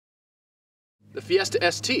The Fiesta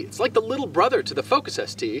ST, it's like the little brother to the Focus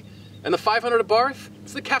ST, and the 500 Abarth,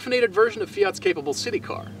 it's the caffeinated version of Fiat's capable city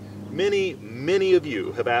car. Many of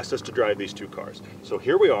you have asked us to drive these two cars. So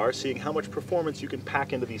here we are, seeing how much performance you can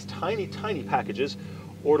pack into these tiny packages,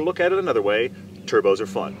 or to look at it another way, turbos are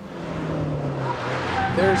fun.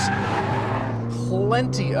 There's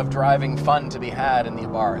plenty of driving fun to be had in the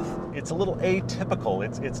Abarth. It's a little atypical.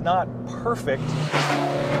 It's not perfect,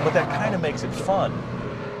 but that kind of makes it fun.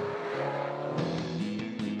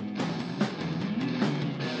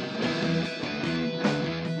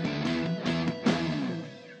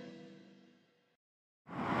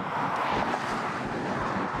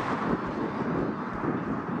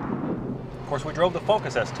 Of course, we drove the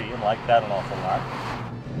Focus ST and liked that an awful lot.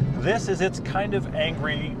 This is its kind of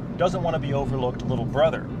angry, doesn't want to be overlooked little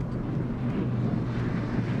brother.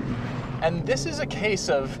 And this is a case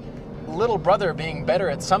of little brother being better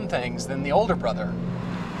at some things than the older brother.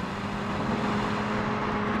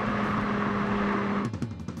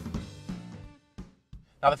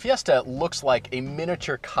 Now the Fiesta looks like a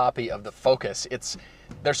miniature copy of the Focus.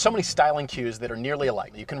 There's so many styling cues that are nearly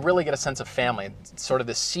alike. You can really get a sense of family. It's sort of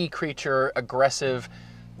the sea creature, aggressive,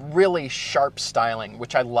 really sharp styling,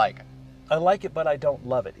 which I like. I like it, but I don't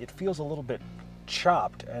love it. It feels a little bit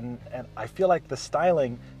chopped, and I feel like the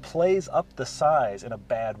styling plays up the size in a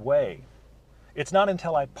bad way. It's not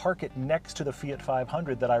until I park it next to the Fiat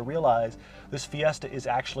 500 that I realize this Fiesta is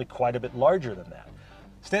actually quite a bit larger than that.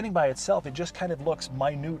 Standing by itself, it just kind of looks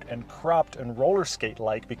minute and cropped and roller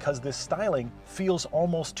skate-like because this styling feels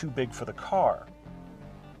almost too big for the car.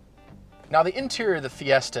 Now the interior of the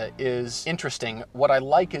Fiesta is interesting. What I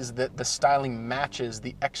like is that the styling matches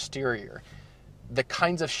the exterior. The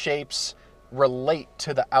kinds of shapes relate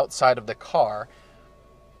to the outside of the car.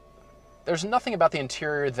 There's nothing about the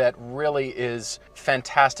interior that really is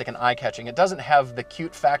fantastic and eye-catching. It doesn't have the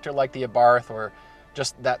cute factor like the Abarth or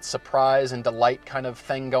just that surprise and delight kind of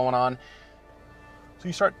thing going on. So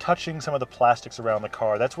you start touching some of the plastics around the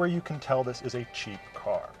car. That's where you can tell this is a cheap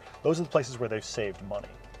car. Those are the places where they've saved money.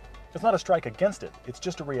 It's not a strike against it. It's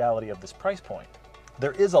just a reality of this price point.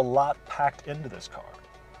 There is a lot packed into this car.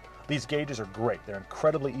 These gauges are great. They're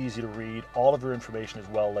incredibly easy to read. All of your information is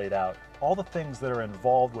well laid out. All the things that are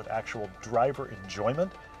involved with actual driver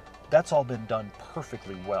enjoyment, that's all been done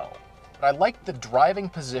perfectly well. But I like the driving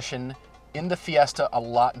position in the Fiesta a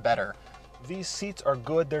lot better. These seats are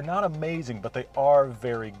good. They're not amazing, but they are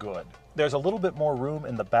very good. There's a little bit more room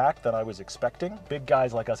in the back than I was expecting. Big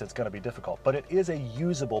guys like us, it's going to be difficult, but it is a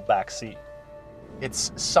usable back seat.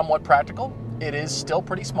 It's somewhat practical. It is still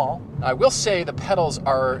pretty small. I will say the pedals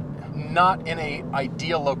are not in an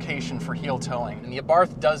ideal location for heel towing, and the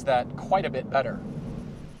Abarth does that quite a bit better.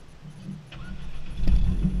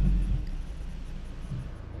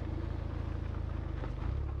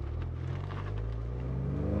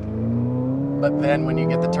 But then when you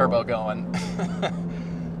get the turbo going,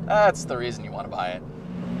 that's the reason you want to buy it.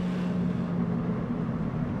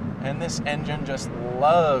 And this engine just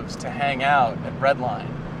loves to hang out at redline.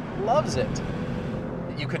 Loves it.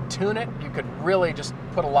 You could tune it, you could really just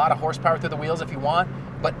put a lot of horsepower through the wheels if you want,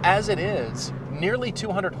 but as it is, nearly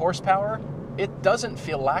 200 horsepower, it doesn't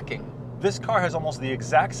feel lacking. This car has almost the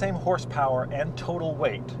exact same horsepower and total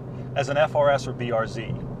weight as an FRS or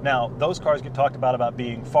BRZ. Now, those cars get talked about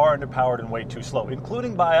being far underpowered and way too slow,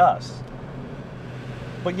 including by us.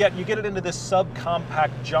 But yet you get it into this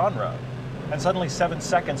subcompact genre, and suddenly 7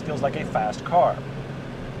 seconds feels like a fast car.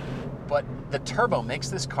 But the turbo makes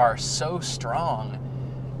this car so strong,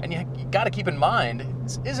 and you got to keep in mind,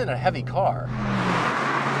 this isn't a heavy car.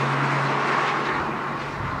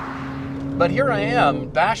 But here I am,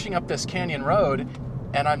 bashing up this canyon road,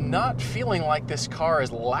 and I'm not feeling like this car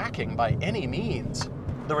is lacking by any means.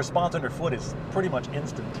 The response underfoot is pretty much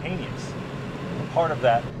instantaneous. Part of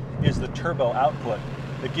that is the turbo output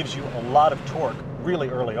that gives you a lot of torque really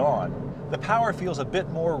early on. The power feels a bit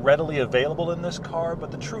more readily available in this car,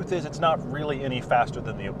 but the truth is it's not really any faster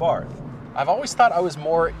than the Abarth. I've always thought I was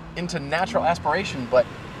more into natural aspiration, but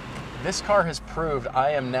this car has proved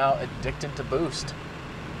I am now addicted to boost.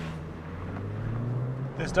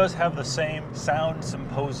 This does have the same sound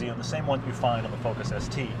symposium, the same one you find on the Focus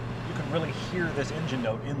ST. You can really hear this engine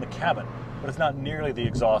note in the cabin, but it's not nearly the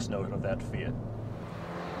exhaust note of that Fiat.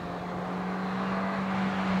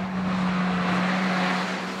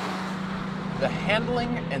 The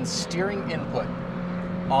handling and steering input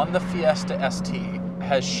on the Fiesta ST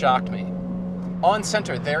has shocked me. On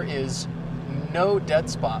center, there is no dead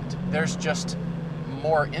spot. There's just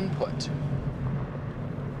more input.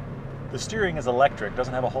 The steering is electric,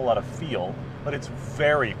 doesn't have a whole lot of feel, but it's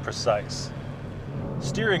very precise.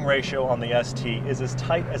 Steering ratio on the ST is as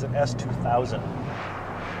tight as an S2000.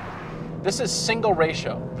 This is single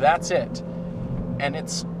ratio, that's it. And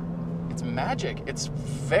it's magic. It's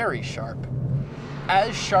very sharp.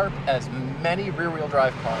 As sharp as many rear-wheel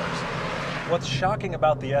drive cars. What's shocking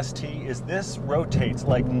about the ST is this rotates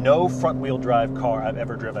like no front-wheel drive car I've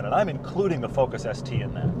ever driven, and I'm including the Focus ST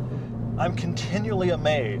in that. I'm continually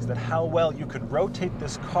amazed at how well you could rotate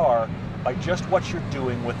this car by just what you're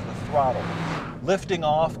doing with the throttle. Lifting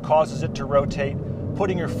off causes it to rotate,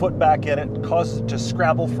 putting your foot back in it causes it to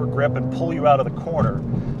scrabble for grip and pull you out of the corner.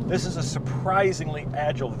 This is a surprisingly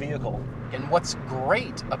agile vehicle. And what's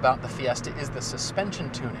great about the Fiesta is the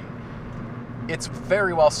suspension tuning. It's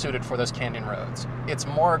very well suited for those canyon roads. It's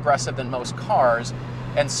more aggressive than most cars,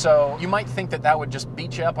 and so you might think that that would just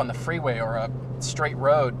beat you up on the freeway or a straight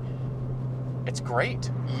road. It's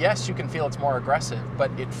great. Yes, you can feel it's more aggressive,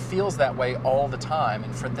 but it feels that way all the time,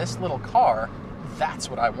 and for this little car, that's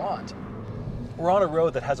what I want. We're on a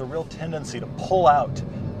road that has a real tendency to pull out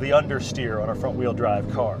the understeer on a front-wheel drive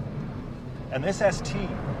car. And this ST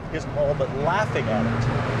is all but laughing at it.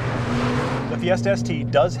 The Fiesta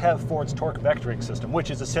ST does have Ford's torque vectoring system, which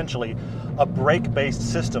is essentially a brake-based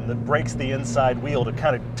system that brakes the inside wheel to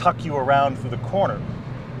kind of tuck you around through the corner.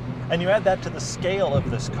 And you add that to the scale of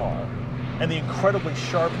this car and the incredibly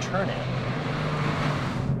sharp turn-in.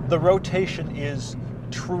 The rotation is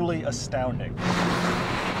truly astounding.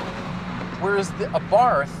 Whereas a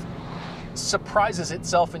Barth surprises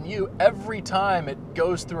itself in you every time it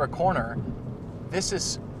goes through a corner. This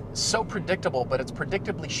is so predictable, but it's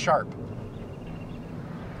predictably sharp.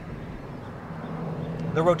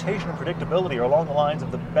 The rotation and predictability are along the lines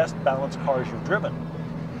of the best balanced cars you've driven.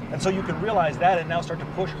 And so you can realize that and now start to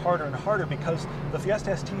push harder and harder because the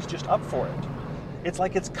Fiesta ST is just up for it. It's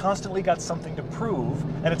like it's constantly got something to prove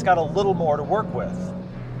and it's got a little more to work with.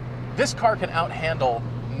 This car can outhandle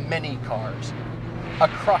many cars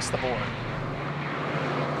across the board.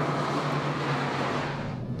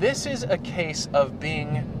 This is a case of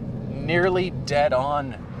being nearly dead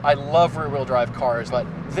on. I love rear-wheel drive cars, but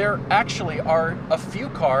there actually are a few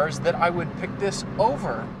cars that I would pick this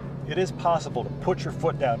over. It is possible to put your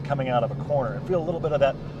foot down coming out of a corner and feel a little bit of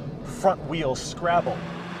that front wheel scrabble.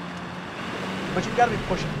 But you've got to be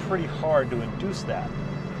pushing pretty hard to induce that.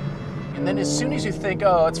 And then as soon as you think,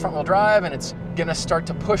 oh, it's front-wheel drive and it's gonna start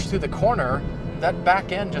to push through the corner, that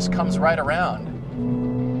back end just comes right around.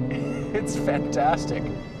 It's fantastic.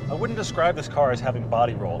 I wouldn't describe this car as having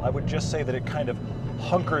body roll. I would just say that it kind of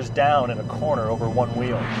hunkers down in a corner over one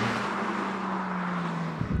wheel.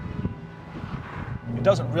 It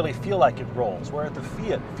doesn't really feel like it rolls, where at the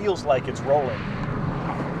Fiat feels like it's rolling.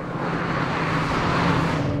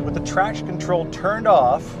 With the traction control turned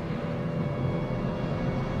off,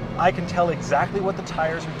 I can tell exactly what the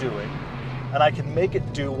tires are doing, and I can make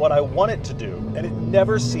it do what I want it to do, and it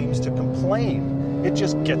never seems to complain. It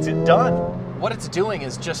just gets it done. What it's doing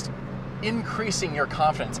is just increasing your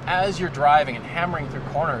confidence as you're driving and hammering through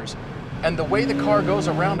corners. And the way the car goes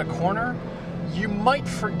around a corner, you might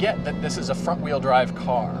forget that this is a front-wheel drive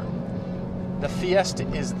car. The Fiesta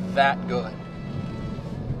is that good.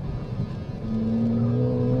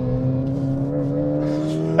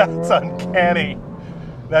 That's uncanny.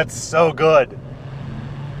 That's so good.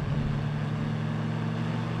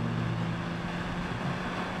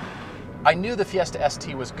 I knew the Fiesta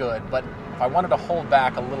ST was good, but I wanted to hold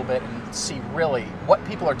back a little bit and see really what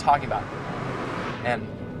people are talking about. And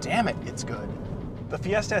damn it, it's good. The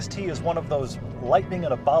Fiesta ST is one of those lightning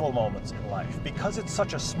in a bottle moments in life. Because it's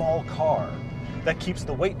such a small car, that keeps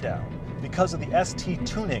the weight down. Because of the ST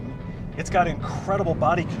tuning, it's got incredible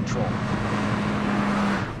body control.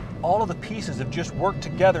 All of the pieces have just worked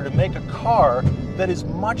together to make a car that is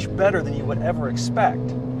much better than you would ever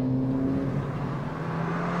expect.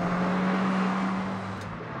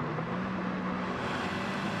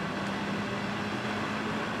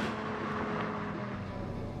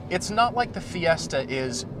 It's not like the Fiesta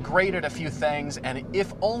is great at a few things, and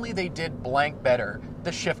if only they did blank better,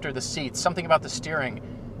 the shifter, the seats, something about the steering.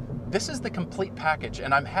 This is the complete package,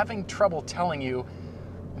 and I'm having trouble telling you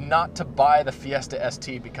not to buy the Fiesta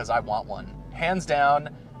ST because I want one. Hands down,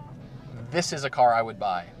 this is a car I would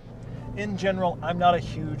buy. In general, I'm not a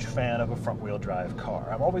huge fan of a front-wheel drive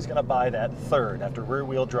car. I'm always going to buy that third after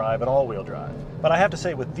rear-wheel drive and all-wheel drive. But I have to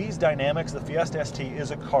say, with these dynamics, the Fiesta ST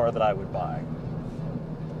is a car that I would buy.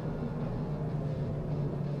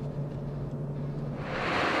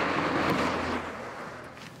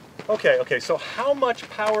 Okay, so how much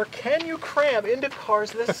power can you cram into cars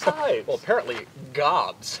this size? Well, apparently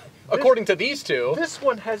gobs. according to these two. This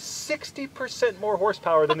one has 60% more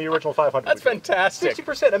horsepower than the original 500. That's fantastic.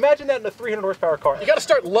 60%. Imagine that in a 300 horsepower car. You got to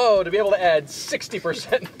start low to be able to add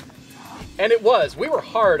 60%. And it was. We were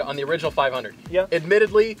hard on the original 500. Yeah.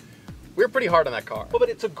 Admittedly, we were pretty hard on that car. Well, but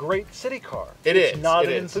it's a great city car. It's not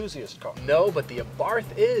an enthusiast car. No, but the Abarth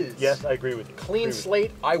is. Yes, I agree with you. Clean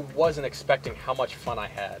slate. I wasn't expecting how much fun I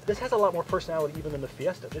had. This has a lot more personality even than the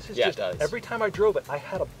Fiesta. This is Yeah, just, it does. every time I drove it, I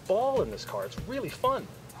had a ball in this car. It's really fun.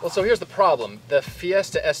 Well, so here's the problem. The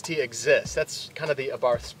Fiesta ST exists. That's kind of the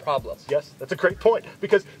Abarth's problem. Yes, that's a great point.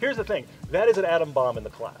 Because here's the thing. That is an atom bomb in the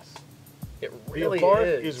class. It really the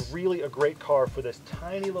Abarth is. is really a great car for this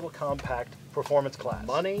tiny little compact performance class.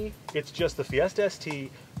 Money. It's just the Fiesta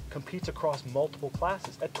ST competes across multiple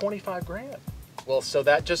classes at 25 grand. Well, so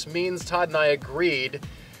that just means Todd and I agreed,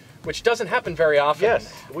 which doesn't happen very often.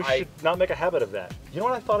 Yes, we should not make a habit of that. You know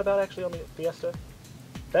what I thought about actually on the Fiesta?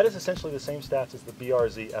 That is essentially the same stats as the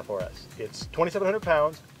BRZ FRS. It's 2,700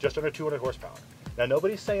 pounds, just under 200 horsepower. Now,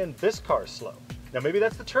 nobody's saying this car's slow. Now, maybe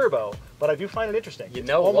that's the turbo, but I do find it interesting. You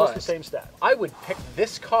know almost what? the same stat. I would pick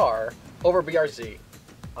this car over BRZ.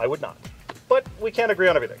 I would not. But we can't agree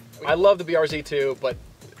on everything. I love the BRZ too, but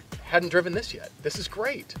hadn't driven this yet. This is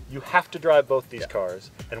great. You have to drive both these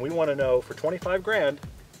cars, and we want to know, for 25 grand,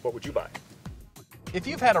 what would you buy? If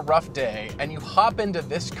you've had a rough day and you hop into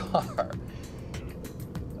this car,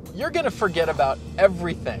 you're gonna forget about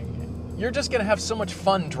everything. You're just gonna have so much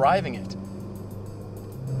fun driving it.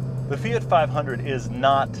 The Fiat 500 is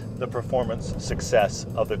not the performance success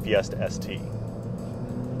of the Fiesta ST,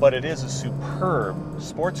 but it is a superb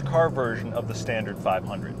sports car version of the standard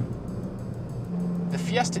 500. The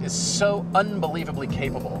Fiesta is so unbelievably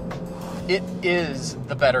capable. It is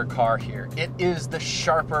the better car here. It is the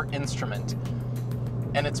sharper instrument,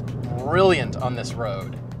 and it's brilliant on this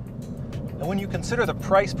road. And when you consider the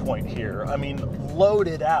price point here, I mean,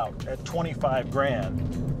 loaded out at 25 grand,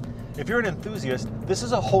 if you're an enthusiast, this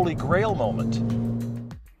is a holy grail moment.